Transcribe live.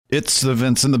It's the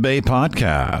Vince in the Bay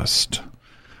podcast.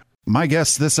 My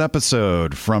guests this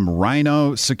episode from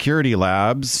Rhino Security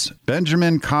Labs,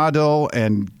 Benjamin Caudill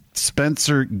and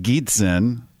Spencer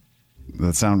Gietzen. Does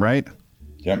that sound right?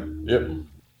 Yep.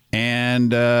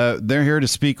 And they're here to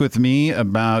speak with me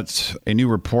about a new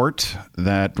report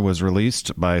that was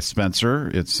released by Spencer.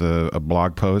 It's a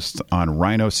blog post on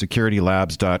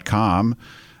rhinosecuritylabs.com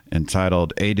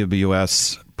entitled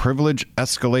AWS Privilege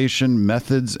Escalation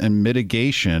Methods and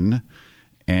Mitigation.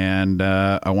 And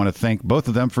I want to thank both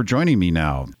of them for joining me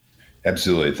now.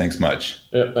 Absolutely. Thanks much.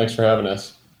 Yeah, thanks for having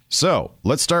us. So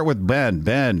let's start with Ben.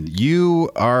 Ben,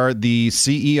 you are the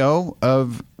CEO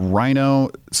of Rhino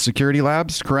Security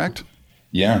Labs, correct?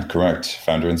 Yeah, correct.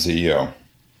 Founder and CEO.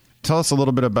 Tell us a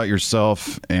little bit about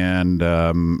yourself and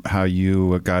how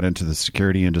you got into the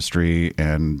security industry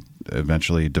and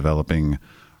eventually developing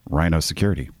Rhino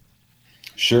Security.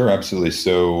 Sure, absolutely.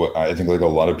 So I think like a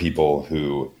lot of people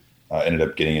who ended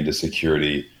up getting into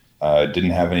security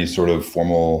didn't have any sort of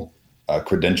formal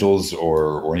credentials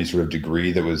or any sort of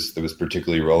degree that was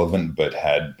particularly relevant, but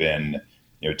had been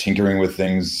tinkering with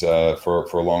things for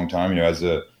a long time. As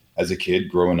a kid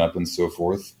growing up and so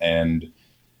forth, and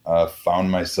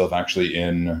found myself actually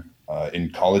in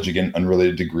college, again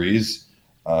unrelated degrees,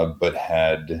 but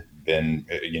had been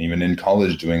even in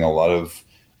college doing a lot of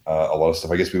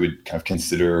stuff I guess we would kind of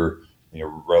consider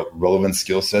relevant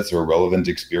skill sets or relevant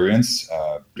experience,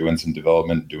 doing some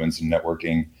development, doing some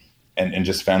networking, and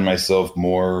just found myself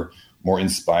more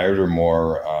inspired or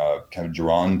more kind of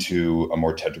drawn to a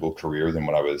more technical career than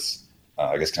what I was,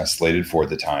 I guess, kind of slated for at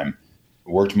the time.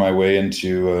 Worked my way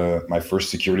into my first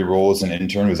security role as an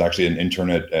intern. It was actually an intern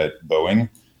at Boeing.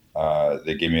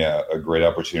 They gave me a great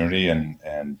opportunity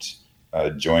and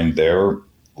joined there,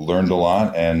 learned a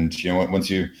lot. And, once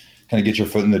you kind of get your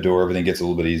foot in the door, everything gets a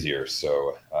little bit easier.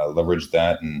 So leveraged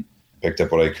that and picked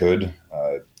up what I could,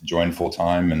 joined full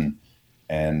time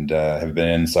and have been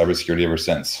in cybersecurity ever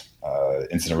since.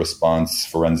 Incident response,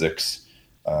 forensics,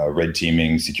 red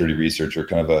teaming, security research are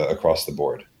kind of across the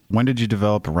board. When did you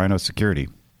develop Rhino Security?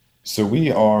 So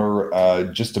we are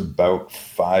just about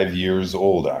 5 years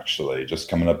old, actually, just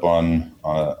coming up on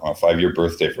a 5-year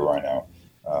birthday for Rhino.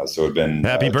 So it's been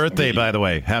happy birthday, by the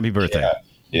way. Happy birthday.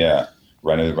 Yeah.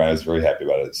 Rhino's very happy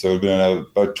about it. So it's been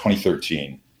about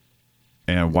 2013.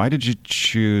 And why did you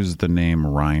choose the name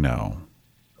Rhino?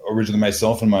 Originally,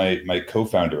 myself and my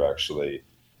co-founder, actually,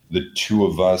 the two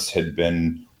of us had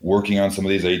been working on some of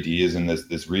these ideas and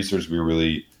this research we were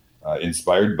really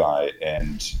inspired by,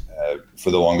 and for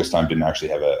the longest time didn't actually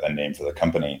have a name for the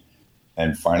company,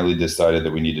 and finally decided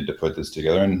that we needed to put this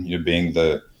together. And being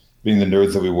the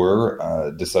nerds that we were,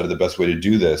 decided the best way to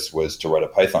do this was to write a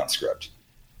Python script,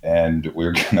 and we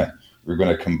were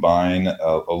gonna combine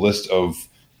a list of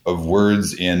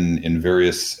words in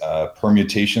various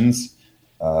permutations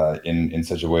in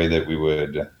such a way that we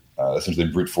would essentially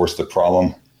brute force the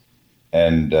problem.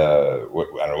 And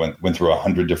went through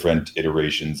 100 different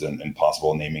iterations and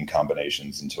possible naming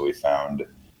combinations until we found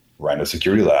Rhino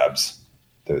Security Labs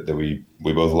that we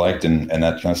both liked, and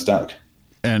that kind of stuck.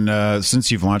 And since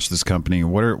you've launched this company,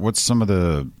 what's some of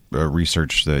the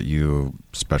research that you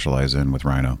specialize in with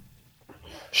Rhino?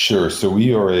 Sure. So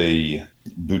we are a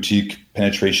boutique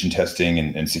penetration testing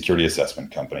and security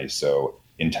assessment company. So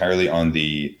entirely on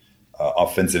the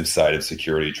offensive side of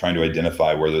security, trying to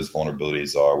identify where those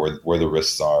vulnerabilities are, where the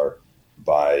risks are,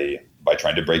 by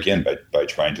trying to break in, by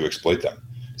trying to exploit them.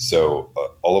 So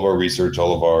all of our research,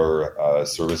 all of our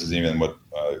services, even what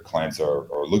clients are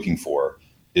looking for,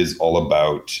 is all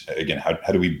about, again, how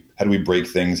do we break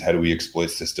things? How do we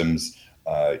exploit systems?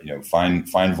 Find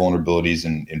vulnerabilities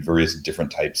in various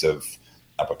different types of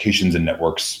applications and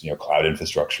networks, cloud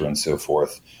infrastructure and so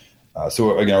forth.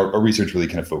 So again, our research really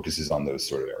kind of focuses on those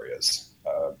sort of areas.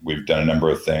 We've done a number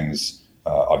of things,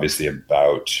 obviously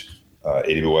about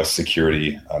AWS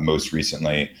security, most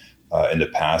recently. In the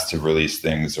past, have released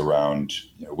things around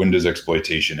Windows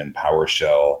exploitation and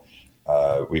PowerShell.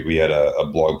 We had a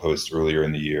blog post earlier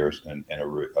in the year and a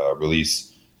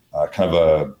release, kind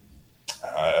of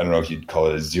I don't know if you'd call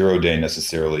it a 0-day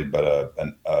necessarily, but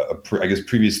I guess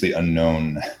previously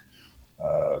unknown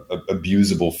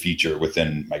abusable feature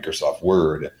within Microsoft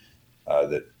Word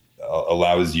that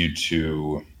allows you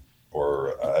to,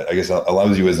 or I guess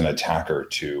allows you as an attacker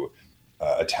to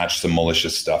attach some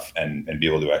malicious stuff and be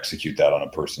able to execute that on a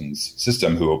person's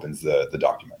system who opens the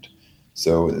document.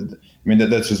 So, I mean,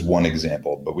 that's just one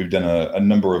example, but we've done a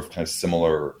number of kind of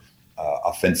similar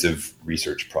offensive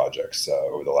research projects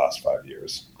over the last 5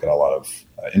 years. Got a lot of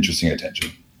interesting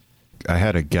attention. I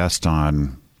had a guest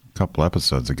on a couple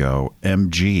episodes ago,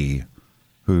 MG,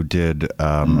 who did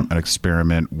an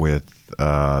experiment with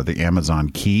the Amazon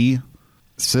Key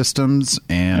systems,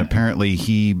 and apparently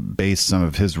he based some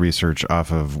of his research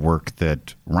off of work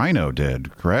that Rhino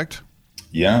did, correct?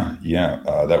 Yeah.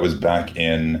 That was back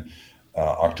in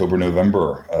October,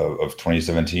 November of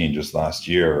 2017, just last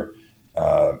year.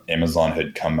 Amazon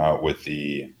had come out with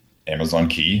the Amazon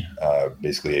Key,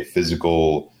 basically a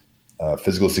physical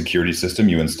security system.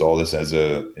 You install this as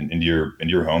into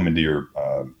your home, into your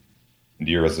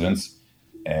residence,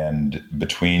 and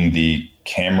between the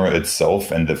camera itself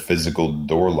and the physical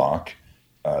door lock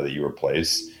that you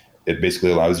replace, it basically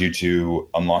allows you to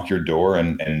unlock your door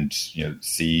and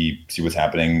see what's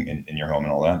happening in your home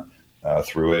and all that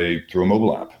through a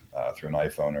mobile app, through an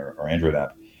iPhone or Android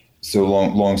app. So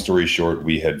long story short,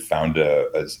 we had found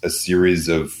a series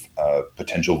of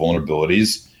potential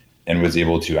vulnerabilities and was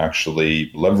able to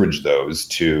actually leverage those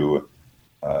to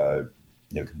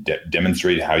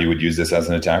demonstrate how you would use this as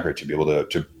an attacker, to be able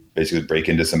to basically break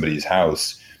into somebody's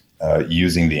house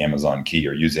using the Amazon Key,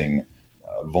 or using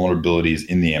vulnerabilities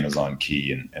in the Amazon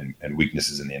Key and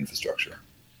weaknesses in the infrastructure.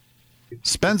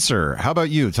 Spencer, how about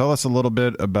you? Tell us a little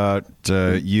bit about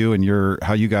you and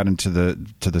how you got into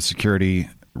the security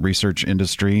research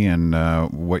industry and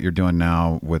what you're doing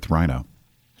now with Rhino.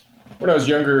 When I was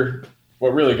younger,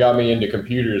 what really got me into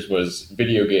computers was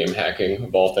video game hacking,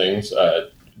 of all things.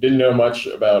 Didn't know much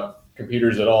about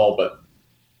computers at all, but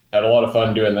had a lot of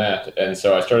fun doing that. And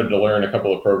so I started to learn a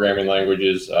couple of programming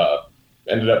languages,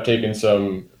 ended up taking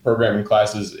some programming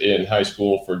classes in high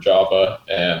school for Java,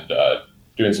 and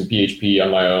doing some PHP on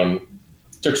my own.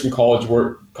 Took some college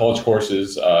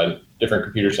courses, different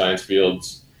computer science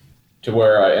fields, to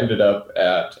where I ended up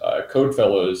at Code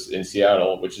Fellows in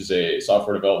Seattle, which is a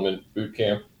software development boot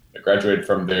camp. I graduated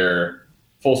from their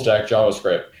full stack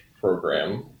JavaScript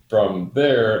program. From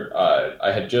there,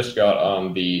 I had just got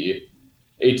on the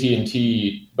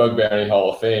AT&T Bug Bounty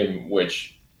Hall of Fame,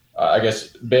 which I guess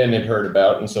Ben had heard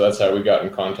about, and so that's how we got in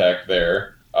contact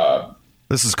there.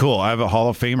 This is cool. I have a Hall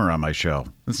of Famer on my show.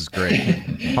 This is great.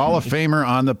 Hall of Famer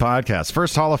on the podcast.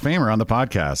 First Hall of Famer on the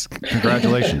podcast.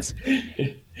 Congratulations.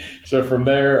 So from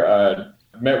there,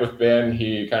 met with Ben.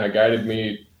 He kind of guided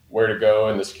me where to go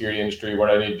in the security industry, what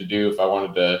I needed to do if I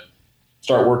wanted to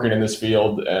start working in this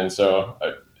field. And so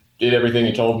I did everything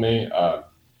he told me.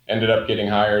 Ended up getting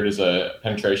hired as a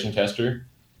penetration tester.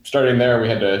 Starting there, we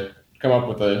had to come up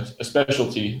with a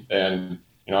specialty, and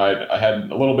I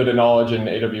had a little bit of knowledge in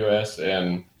AWS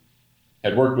and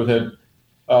had worked with it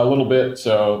a little bit,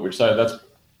 so we decided that's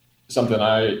something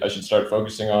I should start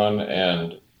focusing on.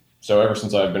 And so ever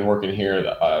since I've been working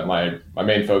here, my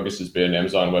main focus has been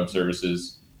Amazon Web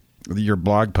Services. Your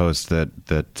blog post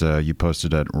that you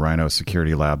posted at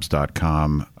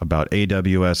rhinosecuritylabs.com about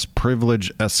AWS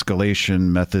privilege escalation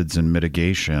methods and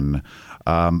mitigation.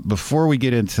 Before we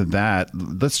get into that,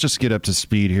 let's just get up to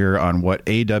speed here on what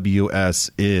AWS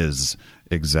is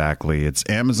exactly. It's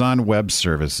Amazon Web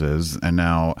Services, and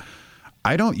now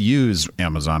I don't use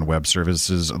Amazon Web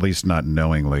Services, at least not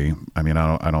knowingly. I mean,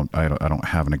 I don't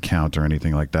have an account or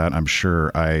anything like that. I'm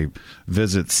sure I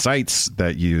visit sites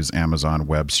that use Amazon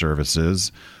Web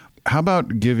Services. How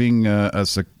about giving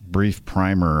us a brief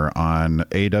primer on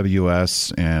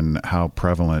AWS and how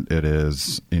prevalent it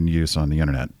is in use on the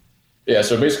internet? Yeah,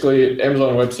 so basically,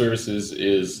 Amazon Web Services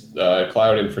is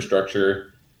cloud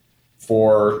infrastructure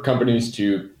for companies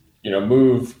to,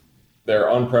 move their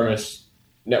on-premise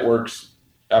networks,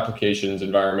 applications,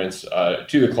 environments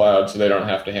to the cloud, so they don't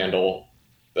have to handle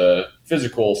the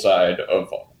physical side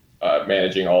of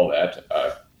managing all that.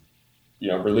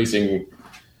 Releasing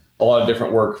a lot of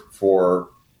different work for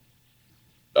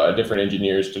different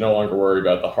engineers to no longer worry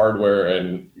about the hardware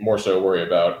and more so worry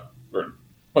about or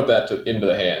put that into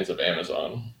the hands of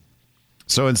Amazon.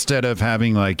 So instead of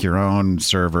having like your own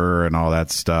server and all that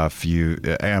stuff,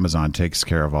 Amazon takes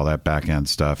care of all that back end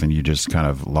stuff, and you just kind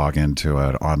of log into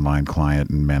an online client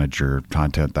and manage your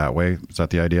content that way. Is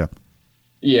that the idea?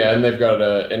 Yeah, and they've got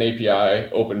an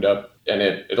API opened up, and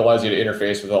it allows you to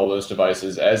interface with all those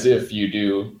devices as if you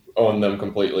do own them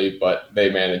completely, but they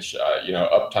manage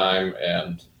uptime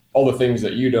and all the things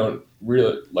that you don't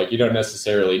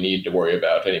necessarily need to worry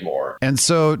about anymore. And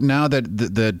so now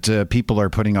that people are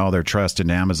putting all their trust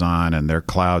in Amazon and their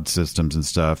cloud systems and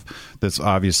stuff, this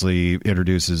obviously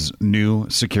introduces new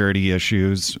security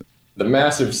issues. The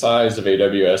massive size of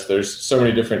AWS, there's so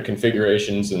many different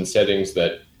configurations and settings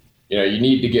that you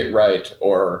need to get right,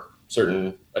 or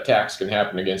certain attacks can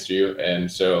happen against you.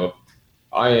 And so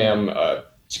I am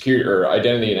security or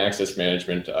identity and access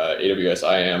management, AWS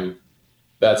IAM.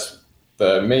 That's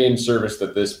the main service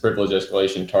that this privilege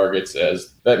escalation targets,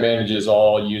 as that manages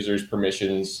all users'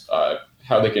 permissions,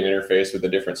 how they can interface with the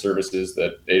different services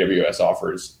that AWS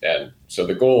offers. And so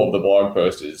the goal of the blog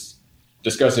post is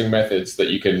discussing methods that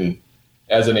you can,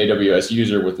 as an AWS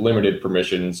user with limited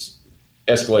permissions,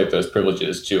 escalate those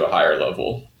privileges to a higher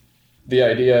level. The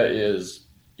idea is,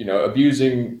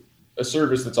 abusing a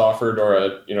service that's offered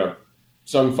or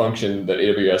some function that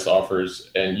AWS offers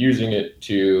and using it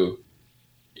to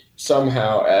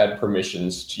somehow add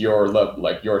permissions to your level,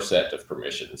 like your set of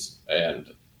permissions.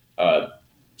 And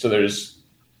so there's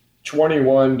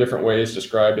 21 different ways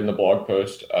described in the blog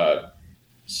post.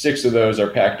 6 of those are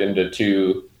packed into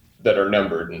 2 that are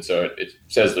numbered. And so it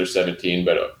says there's 17,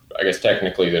 but I guess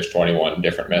technically there's 21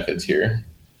 different methods here.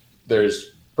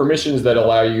 There's permissions that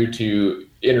allow you to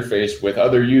interface with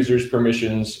other users'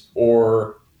 permissions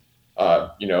or,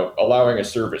 allowing a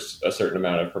service a certain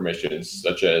amount of permissions,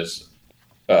 such as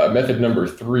method number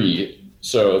 3.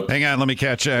 So hang on, let me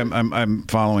catch. I'm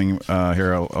following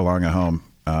here along at home.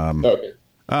 Okay.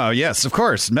 Oh, yes, of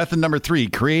course. Method number 3,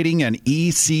 creating an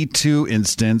EC2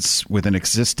 instance with an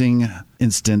existing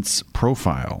instance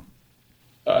profile.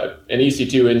 An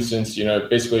EC2 instance,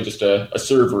 basically just a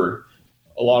server.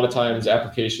 A lot of times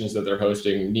applications that they're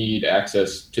hosting need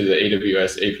access to the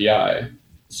AWS API.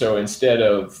 So instead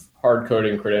of hard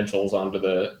coding credentials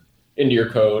into your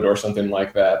code or something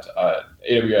like that,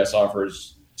 AWS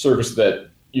offers service that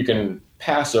you can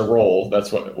pass a role.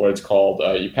 That's what it's called.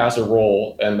 You pass a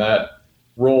role, and that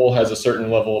role has a certain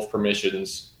level of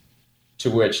permissions to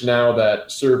which now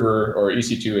that server or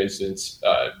EC2 instance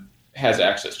has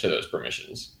access to those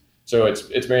permissions. So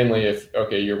it's mainly if,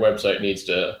 your website needs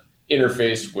to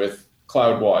interface with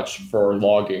CloudWatch for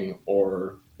logging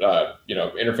or,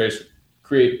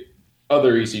 create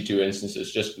other EC2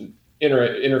 instances, just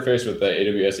interface with the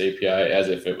AWS API as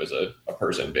if it was a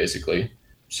person, basically.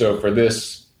 So for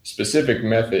this specific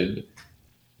method,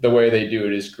 the way they do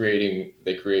it is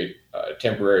they create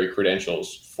temporary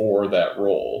credentials for that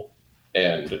role.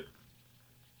 And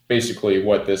basically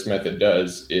what this method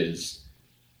does is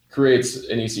creates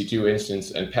an EC2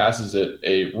 instance and passes it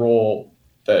a role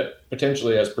that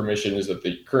potentially has permissions that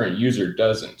the current user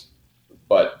doesn't.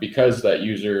 But because that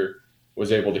user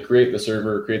was able to create the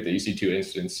server, create the EC2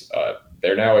 instance,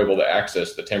 they're now able to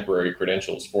access the temporary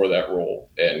credentials for that role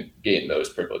and gain those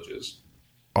privileges.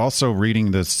 Also,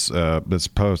 reading this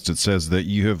post, it says that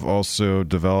you have also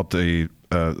developed a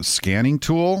scanning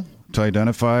tool to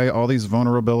identify all these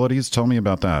vulnerabilities. Tell me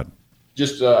about that.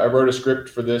 I wrote a script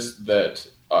for this that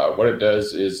what it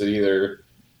does is it either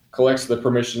collects the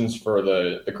permissions for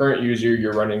the current user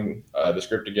you're running the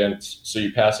script against. So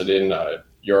you pass it in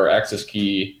your access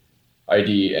key,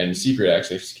 ID, and secret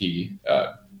access key,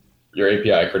 your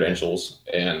API credentials.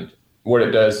 And what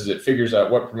it does is it figures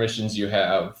out what permissions you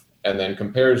have and then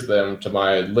compares them to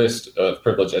my list of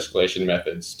privilege escalation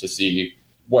methods to see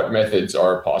what methods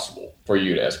are possible for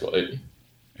you to escalate.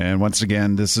 And once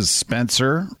again, this is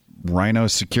Spencer, Rhino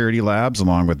Security Labs,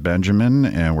 along with Benjamin,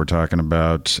 and we're talking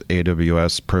about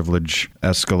AWS privilege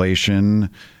escalation.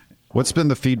 What's been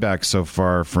the feedback so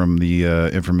far from the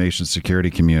information security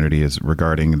community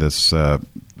regarding this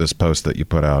post that you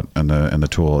put out and the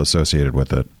tool associated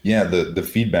with it? Yeah, the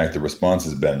feedback, the response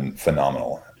has been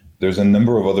phenomenal. There's a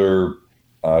number of other,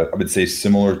 I would say,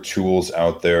 similar tools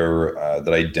out there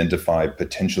that identify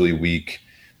potentially weak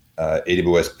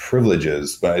AWS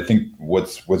privileges. But I think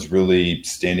what's really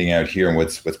standing out here and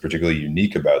what's particularly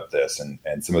unique about this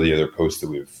and some of the other posts that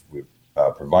we've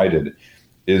provided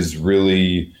is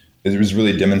really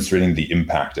demonstrating the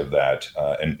impact of that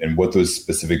and what those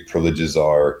specific privileges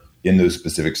are in those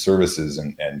specific services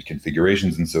and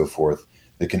configurations and so forth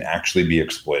that can actually be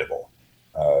exploitable.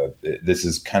 This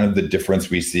is kind of the difference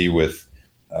we see with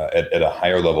at a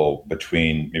higher level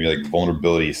between maybe like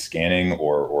vulnerability scanning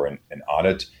or an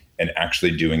audit and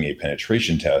actually doing a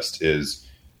penetration test is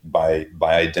by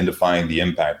identifying the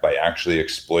impact, by actually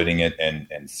exploiting it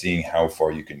and seeing how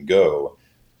far you can go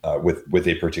with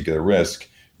a particular risk.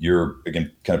 You're,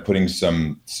 again, kind of putting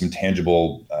some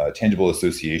tangible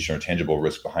association or tangible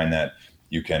risk behind that.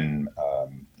 You can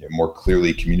more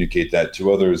clearly communicate that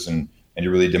to others, and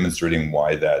you're really demonstrating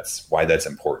why that's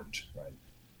important. Right?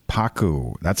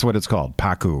 Pacu, that's what it's called.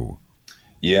 Pacu.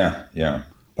 Yeah.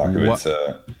 Pacu. It's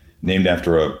named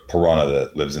after a piranha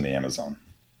that lives in the Amazon.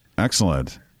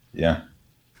 Excellent. Yeah.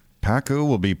 Pacu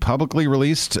will be publicly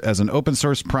released as an open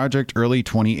source project early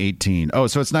 2018. Oh,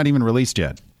 so it's not even released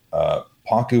yet.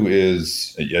 Pacu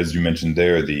is, as you mentioned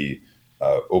there, the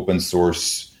open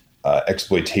source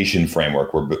exploitation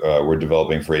framework we're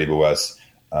developing for AWS.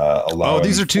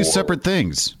 These are two separate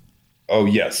things. Oh,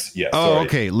 yes. Oh, sorry.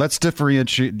 Okay. Let's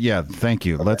differentiate. Yeah, thank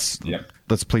you. Okay.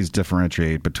 Let's please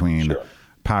differentiate between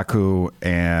Paku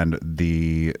and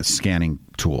the scanning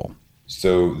tool?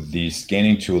 So the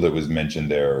scanning tool that was mentioned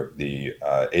there, the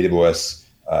AWS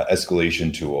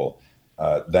escalation tool,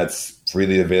 that's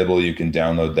freely available. You can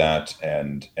download that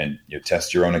and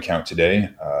test your own account today.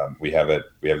 We have it.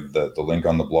 We have the link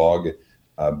on the blog.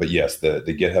 But yes, the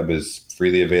GitHub is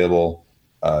freely available.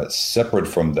 Separate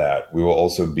from that, we will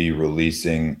also be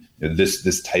releasing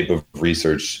this type of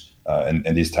research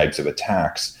and these types of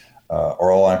attacks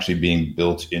are all actually being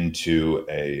built into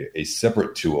a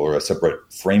separate tool or a separate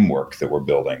framework that we're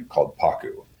building called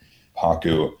Paku.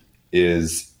 Paku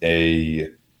is a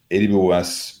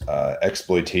AWS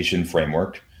exploitation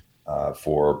framework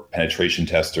for penetration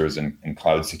testers and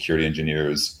cloud security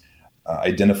engineers,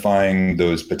 identifying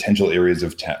those potential areas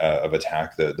of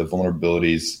attack, the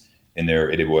vulnerabilities in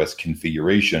their AWS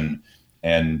configuration,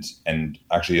 and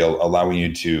actually allowing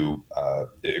you to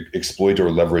exploit or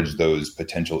leverage those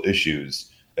potential issues,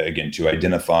 again, to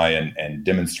identify and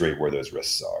demonstrate where those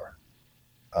risks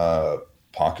are.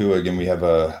 Paku, again, we have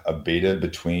a beta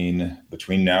between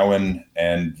now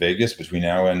and Vegas, between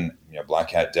now and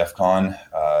Black Hat DEF CON.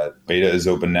 Beta is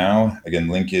open now. Again,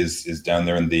 link is down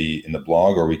there in the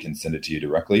blog, or we can send it to you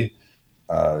directly.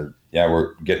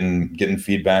 We're getting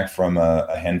feedback from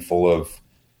a handful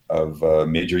of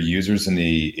major users in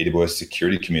the AWS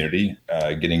security community,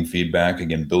 getting feedback,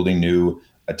 again, building new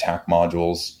attack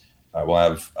modules. We'll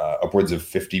have upwards of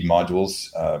 50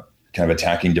 modules kind of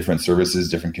attacking different services,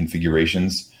 different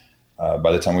configurations by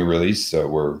the time we release. So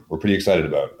we're pretty excited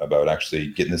about actually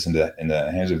getting this in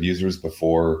the hands of users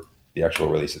before the actual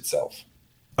release itself.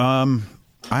 Go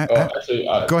ahead.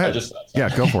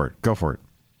 Go for it.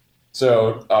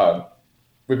 So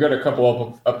we've got a couple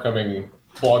of upcoming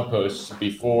blog posts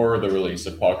before the release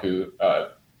of Paku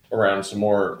around some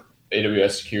more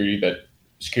AWS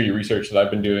security research that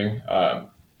I've been doing.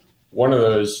 One of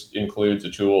those includes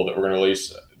a tool that we're going to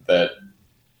release that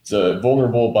it's a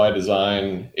vulnerable by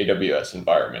design AWS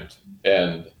environment.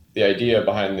 And the idea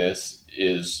behind this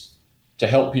is to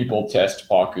help people test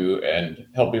Paku and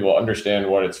help people understand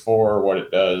what it's for, what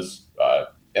it does,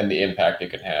 and the impact it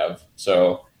can have.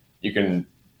 So you can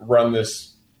run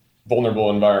this vulnerable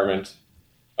environment,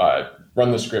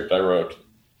 run the script I wrote.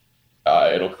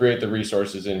 It'll create the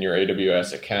resources in your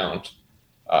AWS account,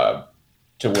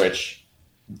 to which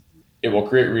it will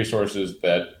create resources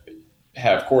that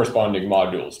have corresponding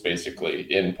modules basically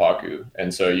in Paku.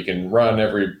 And so you can run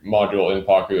every module in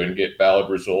Paku and get valid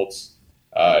results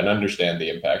and understand the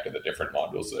impact of the different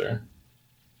modules there.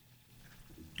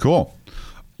 Cool.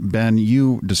 Ben,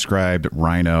 you described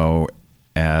Rhino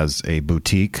as a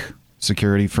boutique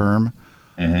security firm.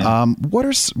 Mm-hmm.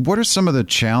 What are some of the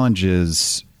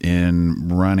challenges in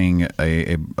running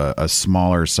a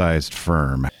smaller sized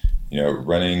firm?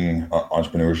 Running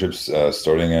entrepreneurships,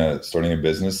 starting a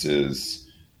business is,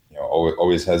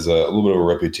 always has a little bit of a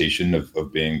reputation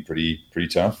of being pretty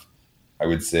tough. I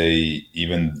would say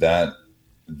even that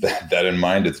in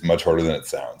mind, it's much harder than it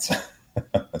sounds.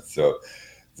 So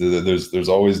there's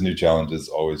always new challenges,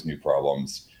 always new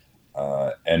problems,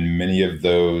 and many of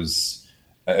those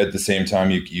at the same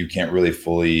time you can't really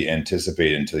fully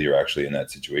anticipate until you're actually in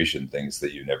that situation. Things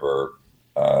that you never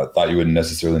thought you would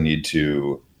necessarily need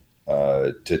to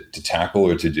tackle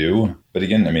or to do. But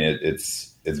again, I mean,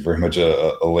 it's very much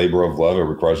a labor of love. It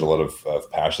requires a lot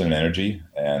of passion and energy.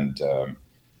 And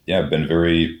been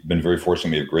very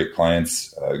fortunate. We have great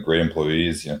clients, great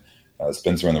employees.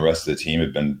 Spencer and the rest of the team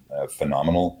have been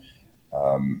phenomenal.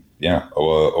 Owe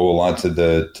a lot to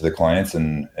the clients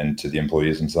and to the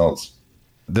employees themselves.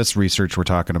 This research we're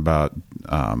talking about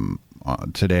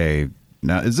today.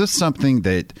 Now, is this something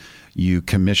that you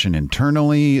commission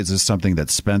internally? Is this something that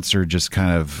Spencer just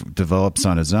kind of develops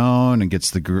on his own and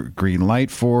gets the green light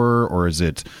for, or is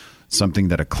it something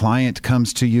that a client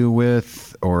comes to you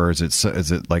with, or is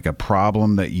it like a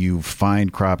problem that you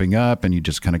find cropping up and you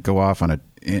just kind of go off on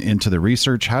into the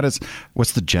research?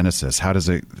 What's the genesis? How does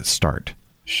it start?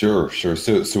 Sure.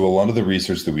 So a lot of the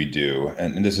research that we do,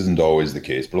 and this isn't always the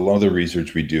case, but a lot of the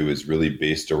research we do is really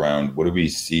based around what are we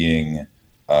seeing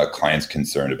clients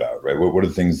concerned about, right? What are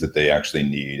the things that they actually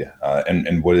need,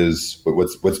 and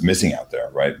what's missing out there,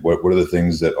 right? What are the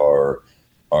things that are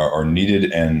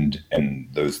needed and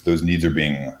those needs are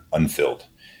being unfilled.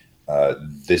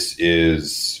 This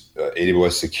is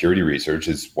AWS security research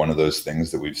is one of those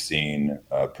things that we've seen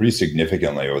pretty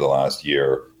significantly over the last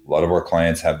year. A lot of our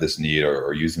clients have this need or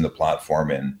are using the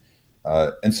platform, and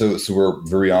so we're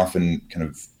very often kind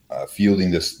of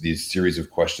fielding these series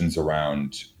of questions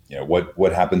around,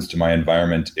 what happens to my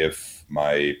environment if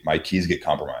my keys get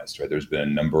compromised, right? There's been a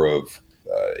number of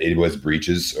AWS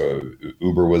breaches.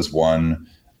 Uber was one.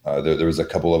 There was a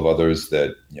couple of others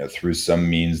that, through some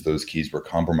means, those keys were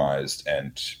compromised,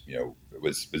 and it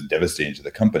was devastating to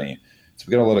the company. So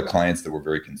we got a lot of clients that were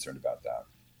very concerned about that.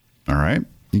 All right.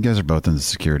 You guys are both in the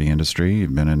security industry.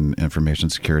 You've been in information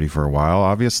security for a while,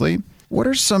 obviously. What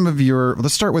are some of your,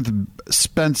 let's start with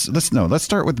let's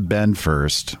start with Ben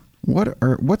first.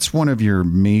 What's one of your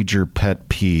major pet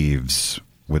peeves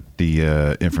with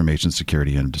the information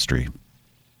security industry?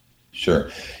 Sure.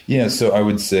 Yeah. So I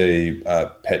would say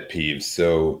pet peeves.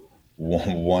 So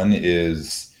one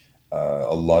is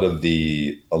a lot of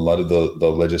the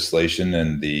legislation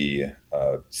and the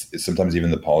sometimes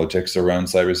even the politics around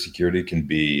cybersecurity can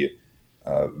be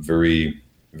very,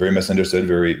 very misunderstood,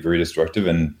 very, very destructive,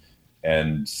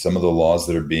 and some of the laws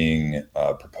that are being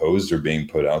proposed or being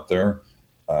put out there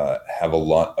have a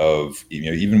lot of,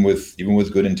 even with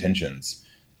good intentions,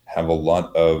 have a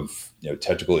lot of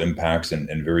technical impacts and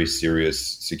very serious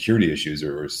security issues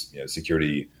or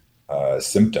security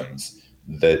symptoms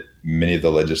that many of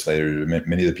the legislators,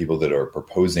 many of the people that are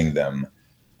proposing them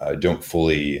don't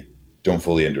fully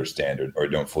understand or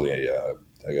don't fully,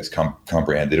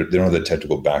 comprehend. They don't have the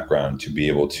technical background to be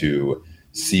able to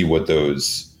see what the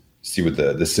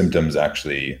symptoms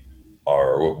actually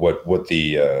are, or what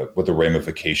the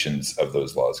ramifications of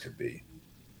those laws could be.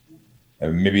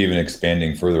 And maybe even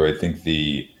expanding further, I think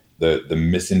the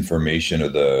misinformation or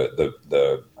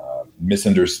the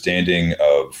misunderstanding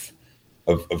of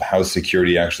how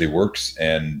security actually works,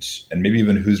 and maybe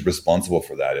even who's responsible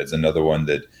for that is another one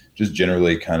that just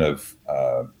generally kind of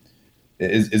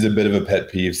is a bit of a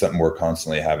pet peeve, something we're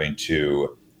constantly having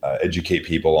to educate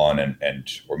people on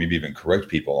and or maybe even correct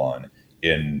people on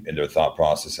in their thought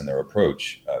process and their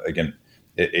approach. Again,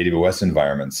 AWS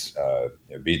environments,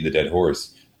 beating the dead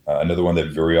horse. Another one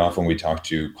that very often we talk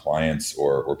to clients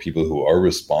or people who are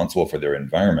responsible for their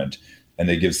environment, and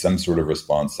they give some sort of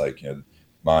response like,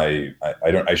 I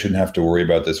shouldn't have to worry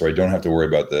about this, or I don't have to worry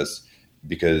about this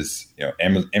because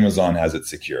Amazon has it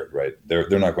secured, right? They're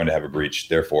not going to have a breach,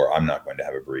 therefore I'm not going to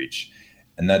have a breach.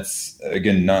 And that's,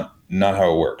 again, not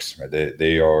how it works, right?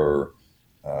 They are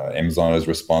Amazon is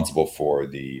responsible for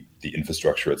the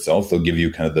infrastructure itself. They'll give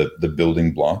you kind of the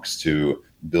building blocks to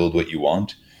build what you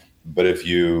want. But if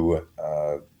you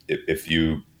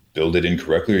build it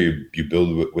incorrectly, or you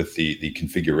build with the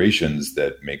configurations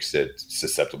that makes it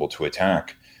susceptible to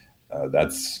attack,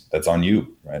 that's on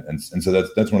you, right? And so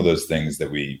that's one of those things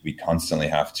that we constantly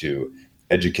have to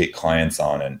educate clients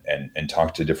on and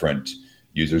talk to different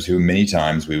users who many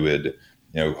times we would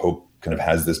hope kind of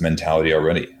has this mentality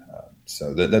already.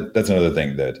 So that's another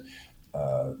thing that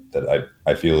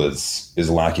I feel is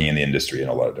lacking in the industry in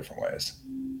a lot of different ways.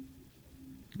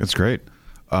 That's great.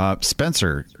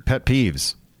 Spencer, pet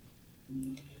peeves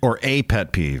or a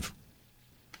pet peeve?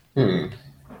 It's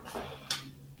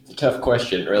a tough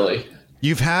question, really.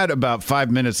 You've had about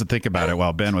 5 minutes to think about it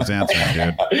while Ben was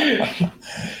answering, dude.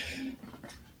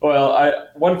 Well,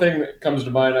 one thing that comes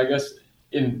to mind, I guess,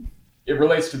 it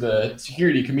relates to the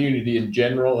security community in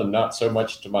general and not so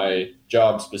much to my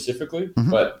job specifically, mm-hmm.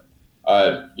 But,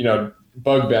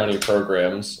 bug bounty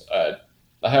programs,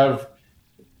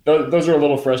 those are a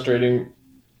little frustrating.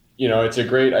 It's a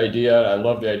great idea. I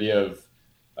love the idea of,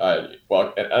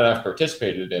 and I've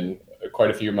participated in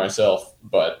quite a few myself,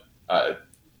 but I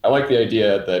like the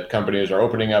idea that companies are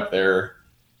opening up their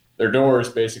doors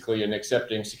basically and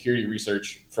accepting security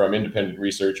research from independent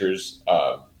researchers,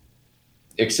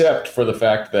 except for the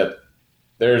fact that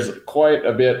there's quite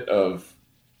a bit of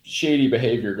shady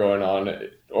behavior going on,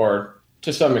 or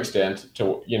to some extent,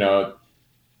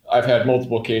 I've had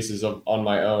multiple cases on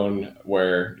my own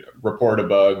where report a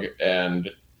bug and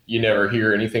you never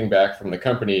hear anything back from the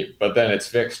company, but then it's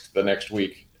fixed the next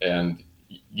week, and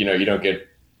you don't get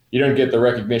the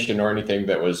recognition or anything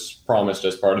that was promised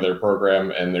as part of their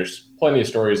program. And there's plenty of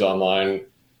stories online,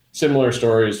 similar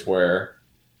stories where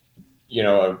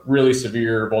a really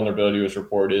severe vulnerability was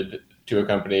reported to a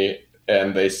company,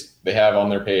 and they have on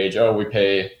their page, we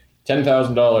pay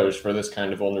 $10,000 for this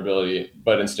kind of vulnerability,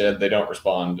 but instead they don't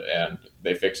respond and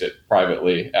they fix it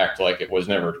privately, act like it was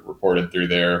never reported through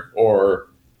there, or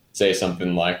say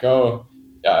something like,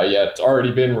 it's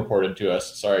already been reported to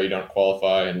us. Sorry, you don't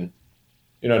qualify. And,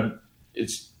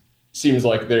 it seems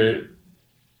like there's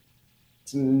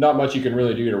not much you can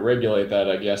really do to regulate that,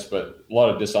 I guess, but a lot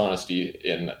of dishonesty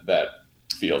in that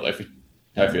field, I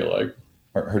feel like.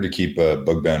 Hard to keep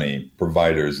bug bounty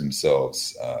providers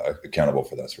themselves accountable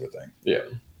for that sort of thing. Yeah.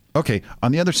 Okay.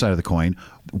 On the other side of the coin,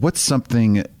 what's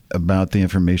something about the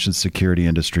information security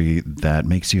industry that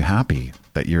makes you happy,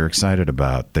 that you're excited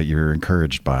about, that you're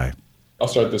encouraged by? I'll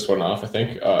start this one off, I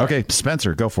think. Okay.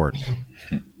 Spencer, go for it.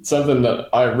 something that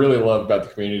I really love about the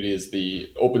community is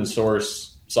the open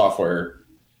source software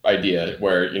idea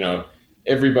where,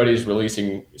 everybody's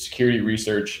releasing security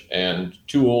research and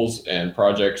tools and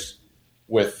projects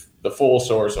with the full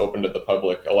source open to the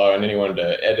public, allowing anyone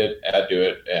to edit, add to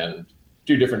it, and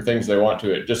do different things they want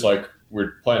to it, just like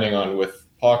we're planning on with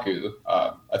Paku.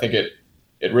 I think it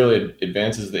really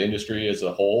advances the industry as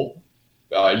a whole.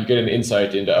 You get an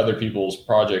insight into other people's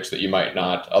projects that you might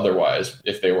not otherwise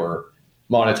if they were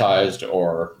monetized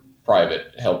or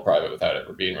held private without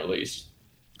ever being released.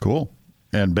 Cool.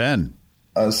 And Ben?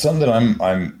 Some that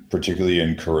I'm particularly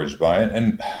encouraged by,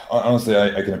 and honestly,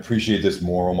 I can appreciate this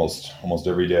more almost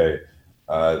every day.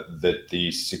 That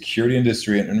the security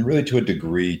industry, and really to a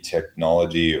degree,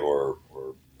 technology or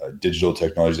digital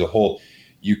technology as a whole,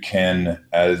 you can,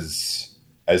 as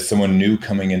someone new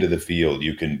coming into the field,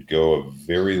 you can go a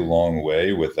very long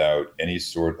way without any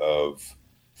sort of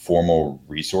formal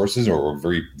resources or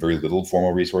very, very little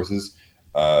formal resources.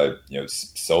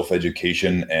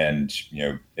 Self-education and,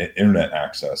 internet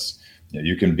access.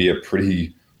 You can be a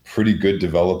pretty good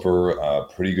developer,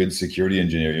 pretty good security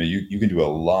engineer. You can do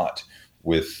a lot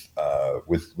with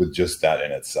just that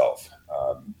in itself.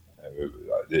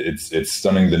 It's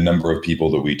stunning the number of people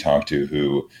that we talk to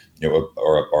who,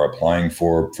 are applying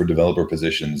for developer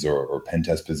positions or pen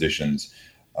test positions,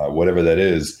 whatever that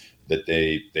is, that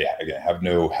they have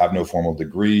no formal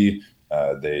degree.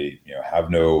 They have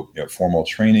no formal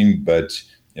training, but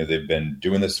they've been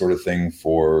doing this sort of thing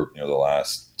for the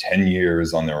last 10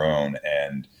 years on their own,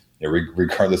 and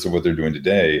regardless of what they're doing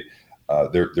today,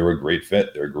 they're a great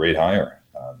fit. They're a great hire,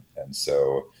 and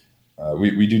so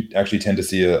we do actually tend to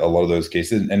see a lot of those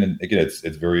cases. And again, it's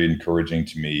very encouraging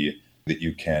to me that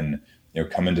you can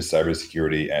come into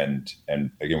cybersecurity and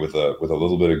again with a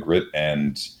little bit of grit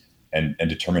and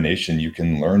determination, you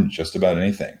can learn just about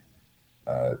anything.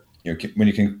 When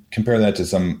you can compare that to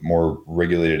some more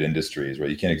regulated industries,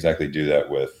 right? You can't exactly do that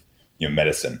with,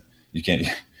 medicine. You can't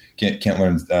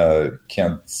learn,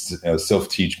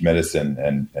 self-teach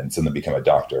medicine and suddenly become a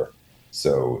doctor.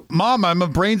 So, Mom, I'm a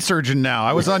brain surgeon now.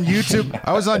 I was on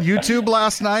YouTube.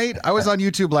 last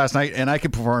night. And I can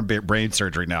perform brain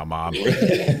surgery now, Mom.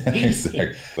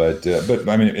 Exactly. But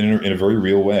I mean, in a very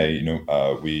real way,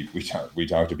 we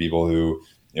talk to people who,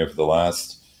 for the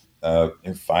last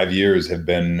 5 years have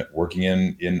been working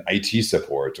in IT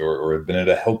support or have been at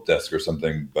a help desk or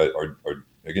something, but are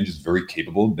again just very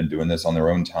capable, been doing this on their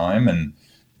own time, and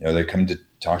they come to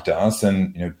talk to us,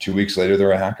 and 2 weeks later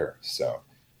they're a hacker. So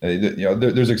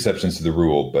there's exceptions to the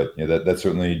rule, but that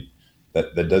certainly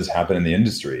that does happen in the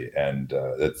industry, and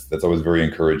that's always very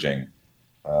encouraging.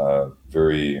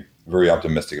 Very, very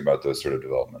optimistic about those sort of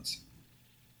developments.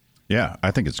 Yeah, I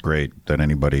think it's great that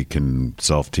anybody can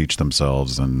self-teach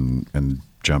themselves and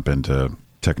jump into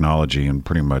technology in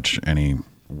pretty much any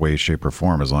way, shape, or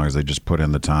form, as long as they just put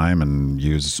in the time and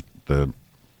use the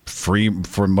free,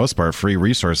 for the most part, free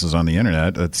resources on the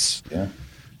internet. That's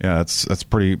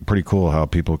pretty cool how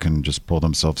people can just pull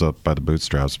themselves up by the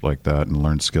bootstraps like that and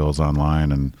learn skills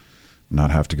online and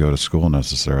not have to go to school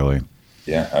necessarily.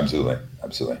 Yeah, absolutely.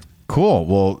 Cool.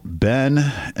 Well, Ben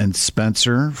and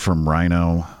Spencer from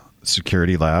Rhino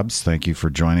Security Labs, thank you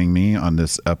for joining me on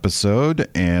this episode.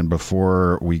 And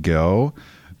before we go,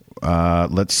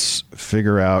 let's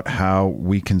figure out how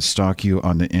we can stalk you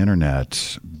on the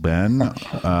internet. Ben,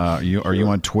 are you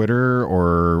on Twitter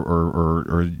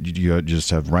or do you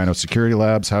just have Rhino Security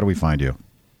Labs? How do we find you?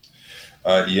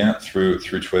 Through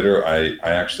Twitter. I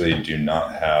actually do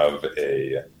not have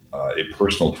a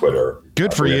personal Twitter.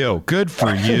 Good for you.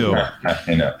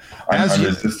 I know. I'm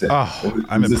resistant.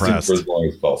 I'm impressed. For as long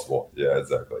as possible. Yeah,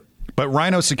 exactly. But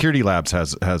Rhino Security Labs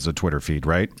has a Twitter feed,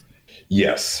 right?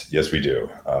 Yes, we do.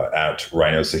 At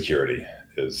Rhino Security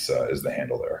is the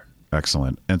handle there.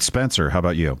 Excellent. And Spencer, how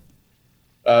about you?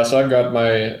 So I've got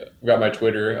my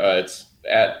Twitter. It's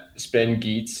at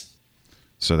SpenGietzen.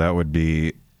 So that would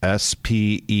be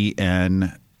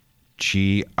SpenGietz.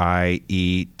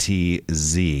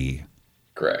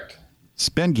 Correct.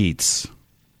 SpenGietz.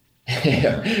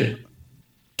 Yeah.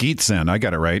 Gietzen. I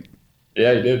got it right.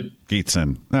 Yeah, you did.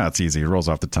 Gietzen. That's easy. It rolls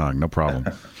off the tongue. No problem.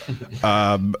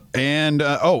 And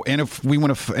if we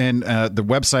want to, the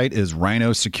website is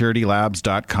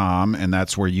rhinosecurity.labs.com, and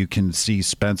that's where you can see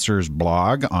Spencer's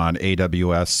blog on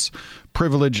AWS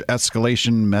privilege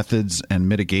escalation methods and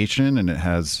mitigation, and it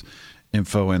has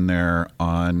info in there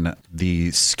on the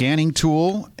scanning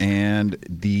tool and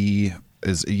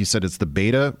as you said, it's the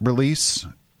beta release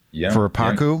for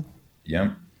Paku.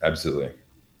 Yeah, absolutely.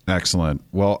 Excellent.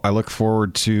 Well, I look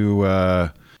forward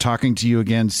to talking to you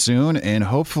again soon and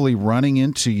hopefully running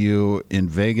into you in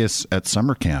Vegas at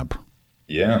summer camp.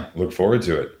 Yeah, look forward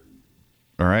to it.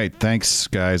 All right. Thanks,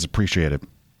 guys. Appreciate it.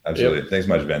 Absolutely. Yep. Thanks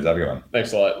much, Vince. Have a good one.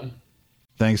 Thanks a lot.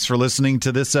 Thanks for listening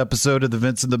to this episode of the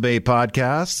Vince in the Bay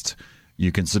podcast.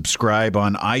 You can subscribe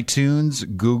on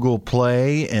iTunes, Google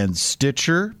Play, and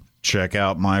Stitcher. Check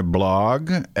out my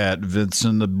blog at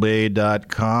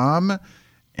vinceinthebay.com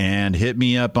and hit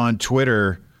me up on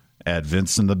Twitter at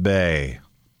Vince in the Bay.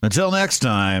 Until next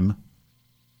time,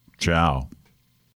 ciao.